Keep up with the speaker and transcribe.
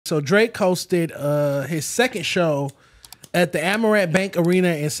So Drake hosted his second show at the Amaranth Bank Arena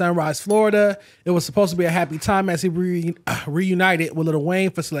in Sunrise, Florida. It was supposed to be a happy time as he reunited with Lil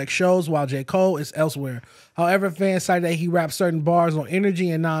Wayne for select shows while J. Cole is elsewhere. However, fans cited that he rapped certain bars on energy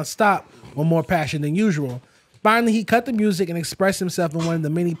and nonstop with more passion than usual. Finally, he cut the music and expressed himself in one of the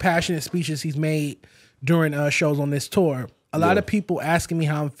many passionate speeches he's made during shows on this tour. A lot of people asking me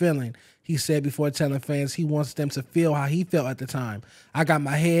how I'm feeling. He said before telling fans he wants them to feel how he felt at the time. I got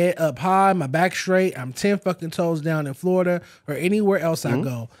my head up high, my back straight. I'm 10 fucking toes down in Florida or anywhere else I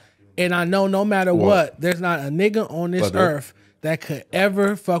go. And I know no matter what, there's not a nigga on this earth that could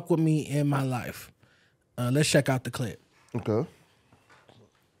ever fuck with me in my life. Let's check out the clip. Okay.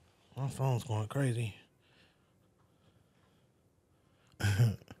 My phone's going crazy.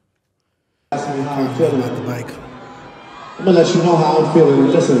 Ask me how I'm feeling. At the bike. I'm gonna let you know how I'm feeling.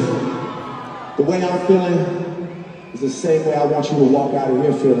 And listen, the way I'm feeling is the same way I want you to walk out of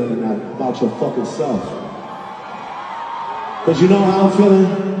here feeling about your fucking self. Cause you know how I'm feeling?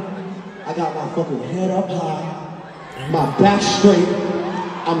 I got my fucking head up high, my back straight.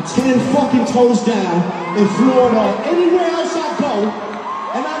 I'm 10 fucking toes down in Florida or anywhere else I go.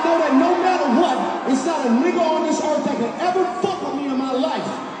 And I know that no matter what, it's not a nigga on this earth that can ever fuck with me in my life.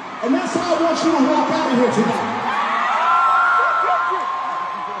 And that's how I want you to walk out of here tonight.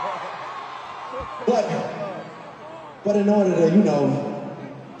 But in order to, you know,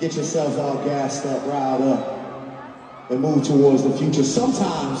 get yourself all gassed up, riled up, and move towards the future,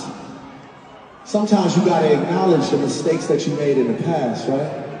 sometimes you gotta acknowledge the mistakes that you made in the past, right?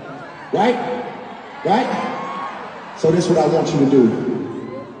 Right? So this is what I want you to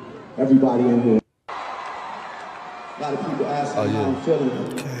do. Everybody in here. A lot of people asking how I'm feeling.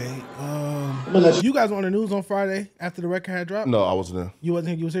 Okay. I'm gonna let You guys were on the news on Friday after the record had dropped? No, I wasn't there. You wasn't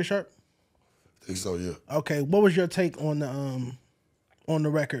here? You was here, Sharp? I think so, yeah. Okay. What was your take on the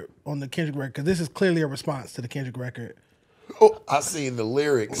record, on the Kendrick record? Because this is clearly a response to the Kendrick record. Oh, I seen the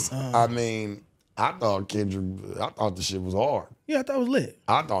lyrics. I mean, I thought the shit was hard. Yeah, I thought it was lit.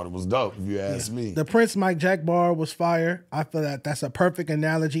 I thought it was dope, if you ask me. The Prince Mike Jack bar was fire. I feel that that's a perfect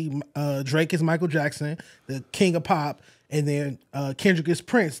analogy. Drake is Michael Jackson, the king of pop, and then Kendrick is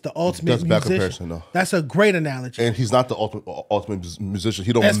Prince, the ultimate musician. That's a bad comparison, though. That's a great analogy. And he's not the ultimate musician.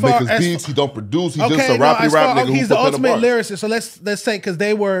 He don't make his beats. He don't produce. He's just a rap nigga he's who the put pen to ultimate bars. lyricist. So let's say because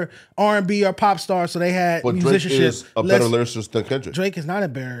they were R&B or pop stars, so they had But Drake musicianship. is a better lyricist than Kendrick. Drake is not a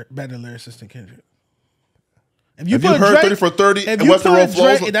better lyricist than Kendrick. If you heard 30 for 30 and Western Road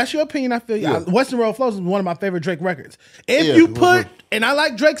Flows? That's your opinion. I feel Western Road Flows is one of my favorite Drake records. If Yeah, you put, and I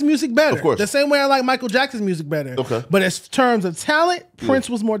like Drake's music better, Of course. the same way I like Michael Jackson's music better. Okay. But in terms of talent, Prince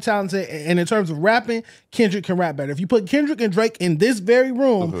was more talented, and in terms of rapping, Kendrick can rap better. If you put Kendrick and Drake in this very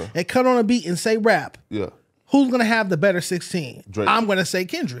room and cut on a beat and say rap, who's gonna have the better 16? Drake. I'm gonna say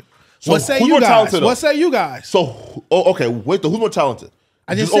Kendrick. So What say who's you more guys? talented, though? What say you guys? So, okay, wait, who's more talented?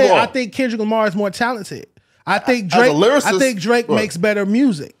 I just overall. said I think Kendrick Lamar is more talented. I think As a Drake. lyricist, I think Drake right. makes better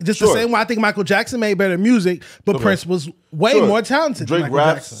music. Just the same way I think Michael Jackson made better music, but Prince was way more talented. Drake than Michael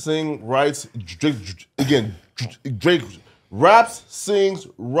raps, Jackson. sing, writes. Drake raps, sings,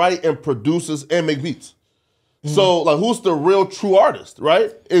 write, and produces and make beats. So, like, who's the real true artist?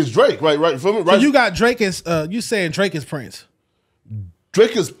 Right? It's Drake. Right? You feel me? Right? So you got Drake as you saying Drake is Prince.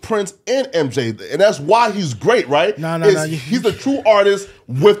 Drake is Prince and MJ, and that's why he's great, right? No. He's the true artist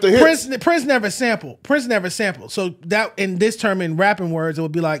with the hits. Prince never sampled. Prince never sampled. So that in this term, in rapping words, it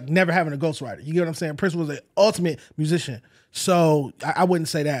would be like never having a ghostwriter. You get what I'm saying? Prince was an ultimate musician. So I wouldn't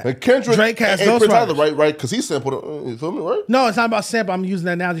say that. And Kendrick Drake has and Prince ghostwriters. either, right? Because he sampled it. You feel me, right? No, it's not about sample. I'm using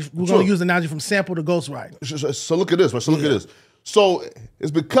that analogy. We're going to use the analogy from sample to ghostwriter. So look at this, right? So look at this. So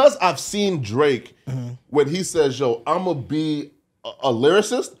it's because I've seen Drake when he says, "Yo, I'm gonna be a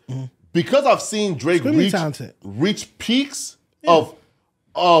lyricist," because I've seen Drake reach peaks of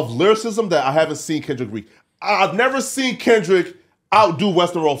lyricism that I haven't seen Kendrick reach. I've never seen Kendrick outdo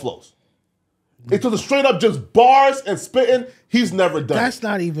Western Road Flows. It's just straight up just bars and spitting. He's never done. That's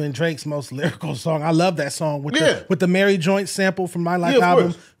not even Drake's most lyrical song. I love that song with the Mary Joint sample from My Life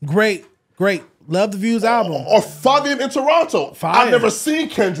album. Great. Love the Views album. Or 5 AM in Toronto. I've never seen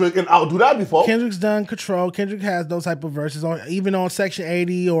Kendrick and outdo that before. Kendrick's done Control. Kendrick has those type of verses on, even on Section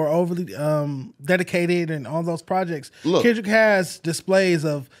 80 or Overly Dedicated and all those projects. Look, Kendrick has displays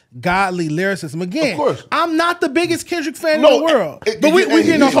of godly lyricism. Again, of course. I'm not the biggest Kendrick fan in the world. But we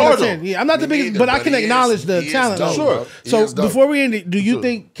getting off on the 10. Yeah, I'm not the biggest, but I can acknowledge the talent. Sure. So before we end it, do you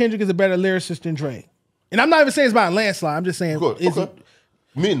think Kendrick is a better lyricist than Drake? And I'm not even saying it's about a landslide. I'm just saying,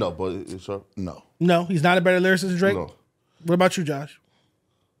 me no, but it's no. No, he's not a better lyricist than Drake? No. What about you, Josh?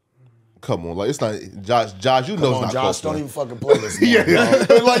 Come on, like it's not Josh. Josh, you know it's not Josh, close. don't even fucking play this. Game, yeah,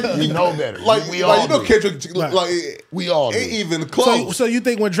 like you know better. Like we all you know, do. Kendrick. Like we all ain't do. even close. So you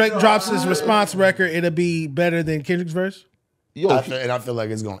think when Drake drops his response record, it'll be better than Kendrick's verse? Yo, I feel like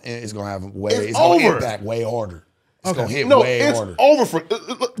it's gonna have it's gonna over. impact way harder. It's gonna hit no, way it's harder. over for bro.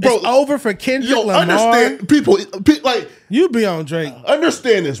 It's over for Kendrick Lamar. Understand people like You be on Drake.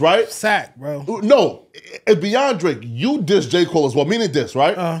 understand this, right? Sack, bro. No, it's beyond Drake. You diss J. Cole as well, meaning this,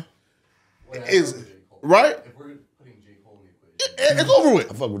 right? Is right? If we're putting J. Cole in the equation. It's over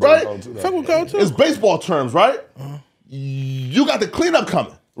with. I fuck with right? J. Cole too. Fuck with Cole too. It's baseball terms, right? You got the cleanup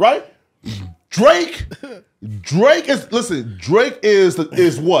coming, right? Drake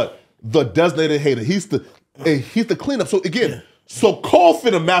is what? The designated hater. He's the cleanup. So again, so Cole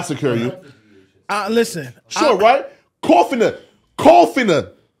finna massacre you. Listen. Sure, right? Cole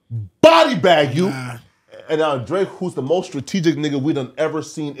finna body bag you. And now Drake, who's the most strategic nigga we done ever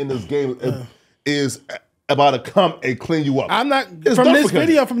seen in this game, is about to come and clean you up. I'm not It's from done this for Kendrick.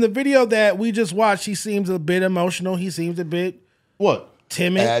 video. From the video that we just watched, he seems a bit emotional. He seems a bit What?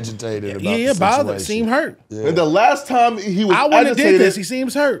 timid, Agitated about yeah, the bothered, situation. seemed hurt. Yeah. And the last time he was I wouldn't have did this. agitated He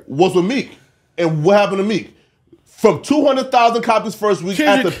seems hurt. was with Meek. And what happened to Meek? From 200,000 copies first week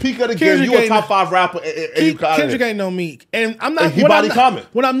at the Kendrick- peak of the game, Kendrick you a ain't- top 5 rapper, and you got Kendrick it. ain't no Meek, and I'm not. And he what body I'm not- comment.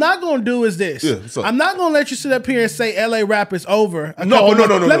 What I'm not going to do is this. Yeah, what's up? I'm not going to let you sit up here and say LA rap is over. No.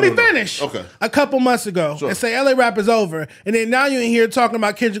 Let me no. finish. Okay. A couple months ago, Sure. and say LA rap is over, and then now you're in here talking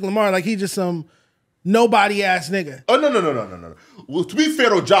about Kendrick Lamar like he's just some nobody ass nigga. Oh, no. Well, to be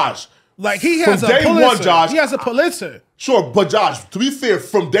fair to Josh, Like he From has a day Pulitzer. one, Josh, He has a Pulitzer. sure, but Josh, to be fair,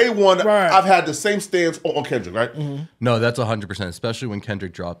 from day one, Right. I've had the same stance on Kendrick, right? No, that's 100%, especially when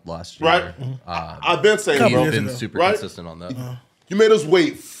Kendrick dropped last year. Right? I've been saying, Couple bro, years Been ago. super Right? consistent on that. you made us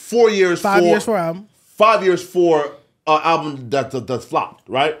wait 4 years 5 years for album. 5 years for an album that flopped,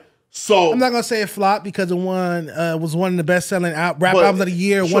 right? So I'm not gonna say it flopped because it was one of the best selling rap But- albums of the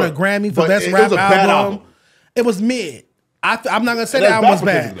year. Won a sure. Grammy for But best it rap was a bad album. album. It was mid. I'm not gonna say And the that's album was bad for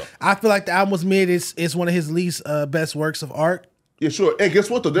bad. Kendrick, I feel like the album was mid. It's one of his least best works of art. yeah, sure. And guess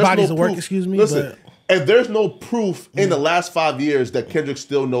what? Though there's Bodies no of work, proof. excuse me, Listen, but- and there's no proof in the last 5 years that Kendrick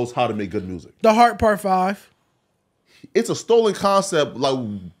still knows how to make good music. The Heart Part 5. It's a stolen concept, like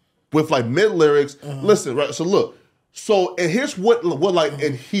with like mid lyrics. Listen, right? So look. So and here's what like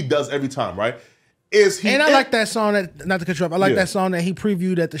and he does every time, right? Is he And I like that song that, not to cut you off, I like Yeah. that song that he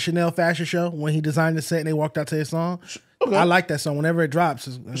previewed at the Chanel fashion show when he designed the set and they walked out to his song. Okay. I like that song whenever it drops.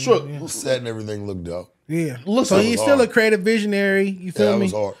 Sure. Yeah. Set and everything looked dope. Yeah. Listen, So that he's was still hard. a creative visionary. You feel That me?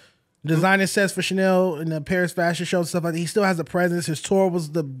 was hard. Designing sets for Chanel and the Paris fashion show and stuff like that. He still has a presence. His tour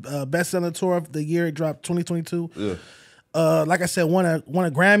was the best-selling tour of the year. It dropped 2022. Yeah. Like I said, won a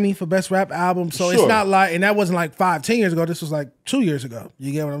Grammy for best rap album. So it's Sure. not like, and that wasn't like 10 years ago. This was like 2 years ago.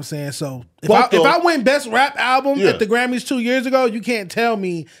 You get what I'm saying? So if But I though- win best rap album Yeah. at the Grammys 2 years ago, you can't tell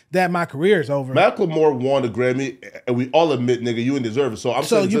me that my career is over. Macklemore won the Grammy, and we all admit, nigga, you didn't deserve it. So I'm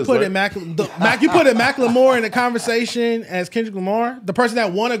So saying you this, put right? in you put in Macklemore in the conversation as Kendrick Lamar, the person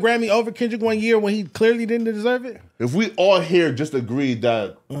that won a Grammy over Kendrick one year when he clearly didn't deserve it. If we all here just agree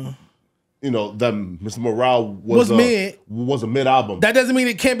that you know that Mr. Morale Was mid. was a mid album. That doesn't mean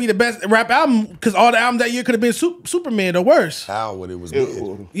it can't be the best rap album because all the albums that year could have been super mid or worse. How would it was It-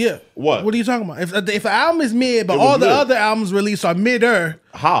 mid. Yeah. What? What are you talking about? If an album is mid, but It was all the mid. other albums released are midder,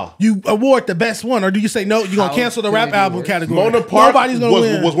 How? you award the best one, or do you say no? You're gonna How cancel the can rap it be album worse? category. Mona Park Nobody's gonna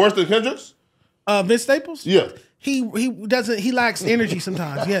win. was worse than Kendrick's? Vince Staples? Yeah. He doesn't. He lacks energy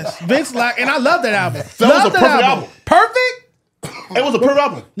sometimes. Yes, Vince and I love that album. That was Love a that perfect album. Perfect? It was a perfect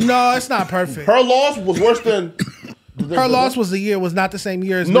album. No, it's not perfect. Her loss was worse than Her loss was not the same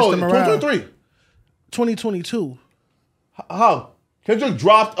year as no Mr. Morale. 2023. 2022. How? Kendrick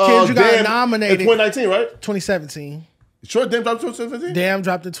dropped Kendrick got Damn nominated. in 2019, right? 2017. Sure, Damn dropped 2017. Damn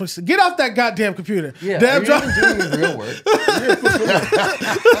dropped in 20. Get off that goddamn computer. Yeah, Damn are dropped. you even doing the real work?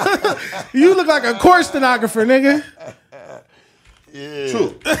 You look like a court stenographer, nigga.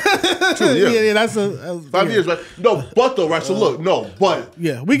 True. True. Yeah. Yeah, that's a 5 years, right? No, but though, right? So look, no, but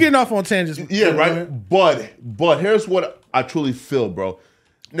Yeah, we getting off on tangents. yeah, right. But here's what I truly feel, bro.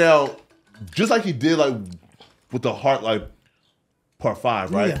 Now, just like he did, like with the Heart, like Part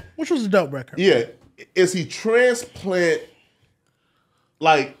 5, right? Yeah, which was a dope record. Yeah. Is he transplant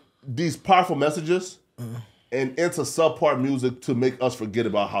like these powerful messages and into subpar music to make us forget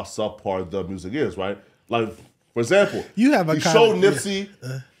about how subpar the music is, right? Like, for example, You have a he kind showed of- Nipsey,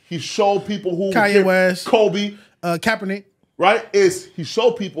 he showed people who Kanye West. Kobe, Kaepernick. right? He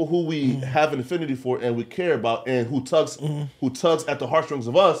showed people who we have an affinity for and we care about and who tugs at the heartstrings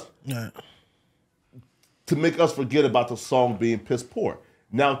of us Yeah. to make us forget about the song being piss poor.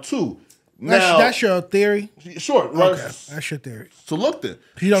 Now, two, Now, that's your theory? Sure, right? Okay, that's your theory. So look then.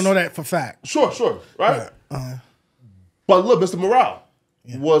 You don't know that for fact. Sure, right? But look, Mr. Morale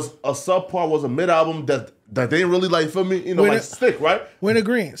was a subpar, was a mid-album that they didn't really like, feel me? You know, like stick, right? We're in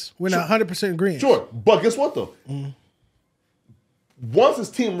agreement. We're not 100% agreeing. Sure, but guess what though? Once his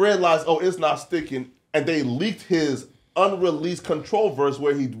team realized, oh, it's not sticking, and they leaked his unreleased Control verse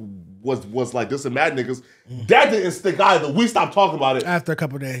where he was like, this and mad niggas, that didn't stick either. We stopped talking about it. After a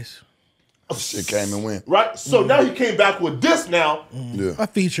couple of days. Shit came and went. Right? So now he came back with this now. Yeah. A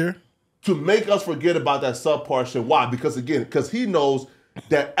feature. To make us forget about that subpar shit. Why? Because he knows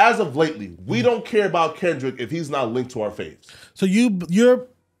that as of lately, we don't care about Kendrick if he's not linked to our faves. So you're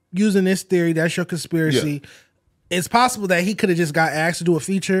using this theory, that's your conspiracy. Yeah. It's possible that he could have just got asked to do a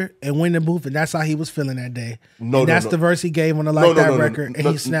feature and win the booth, and that's how he was feeling that day. That's the verse he gave on the Like That record, and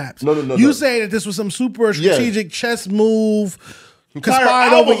he snaps. You say that this was some super strategic chess move,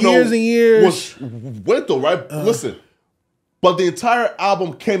 conspired over years and years. Wait though, right? Listen, but the entire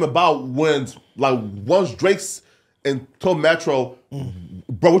album came about when, like, once Drake's and told Metro,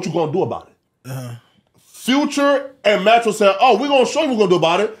 bro, what you gonna do about it? Future and Metro said, oh, we're gonna show you what we're gonna do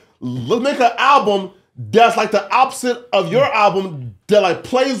about it. Let's make an album that's like the opposite of your album that like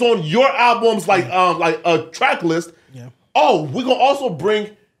plays on your albums like a track list. Yeah. Oh, we're gonna also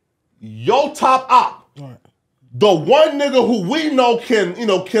bring your top op. Right. The one nigga who we know can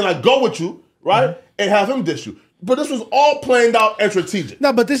like go with you, right? And have him diss you. But this was all planned out and strategic.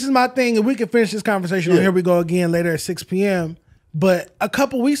 No, but this is my thing, and we can finish this conversation on Here We Go Again later at 6 p.m. But a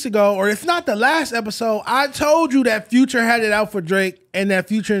couple weeks ago, or if not the last episode, I told you that Future had it out for Drake and that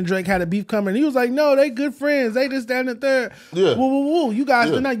Future and Drake had a beef coming. He was like, no, they good friends. They just down the third. Yeah. Woo. You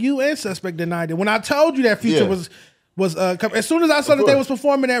guys denied, you and Suspect denied it. When I told you that Future was as soon as I saw that they was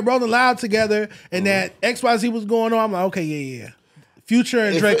performing at Rolling Loud together and that XYZ was going on, I'm like, okay, yeah. Future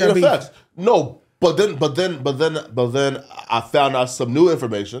and Drake are beef. No, but then I found out some new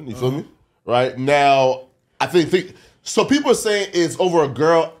information. You feel me? Right now, I think so. People are saying it's over a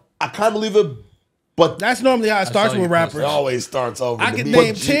girl. I can't believe it, but that's normally how it starts with rappers. It always starts over. I can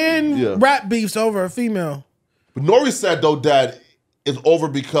name 10 rap beefs over a female. But Nori said though that it's over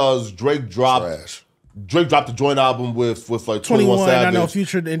because Drake dropped the joint album with like 21 Savage. I know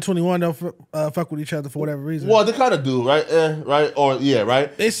Future and 21 don't fuck with each other for whatever reason. Well, they kind of do, right? Right? Or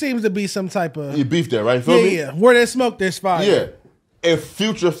right? It seems to be some type of beef there, right? Feel me? Yeah. Where there's smoke, there's fire. Yeah. And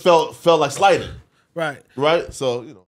Future felt like slighted. Right. Right? So,